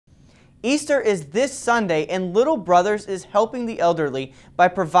Easter is this Sunday, and Little Brothers is helping the elderly by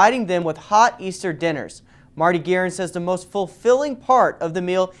providing them with hot Easter dinners. Marty Guerin says the most fulfilling part of the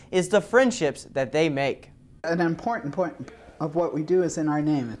meal is the friendships that they make. An important point of what we do is in our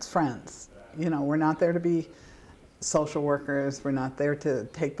name. It's friends. You know, we're not there to be social workers. We're not there to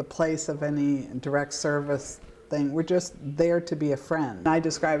take the place of any direct service thing. We're just there to be a friend. I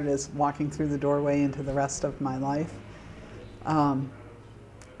describe it as walking through the doorway into the rest of my life.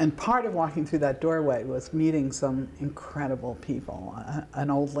 And part of walking through that doorway was meeting some incredible people.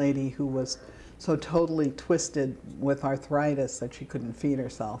 An old lady who was so totally twisted with arthritis that she couldn't feed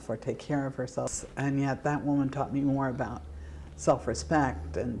herself or take care of herself. And yet that woman taught me more about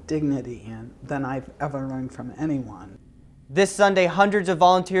self-respect and dignity than I've ever learned from anyone. This Sunday, hundreds of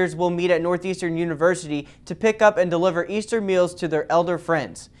volunteers will meet at Northeastern University to pick up and deliver Easter meals to their elder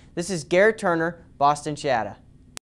friends. This is Garrett Turner, BostonChatah.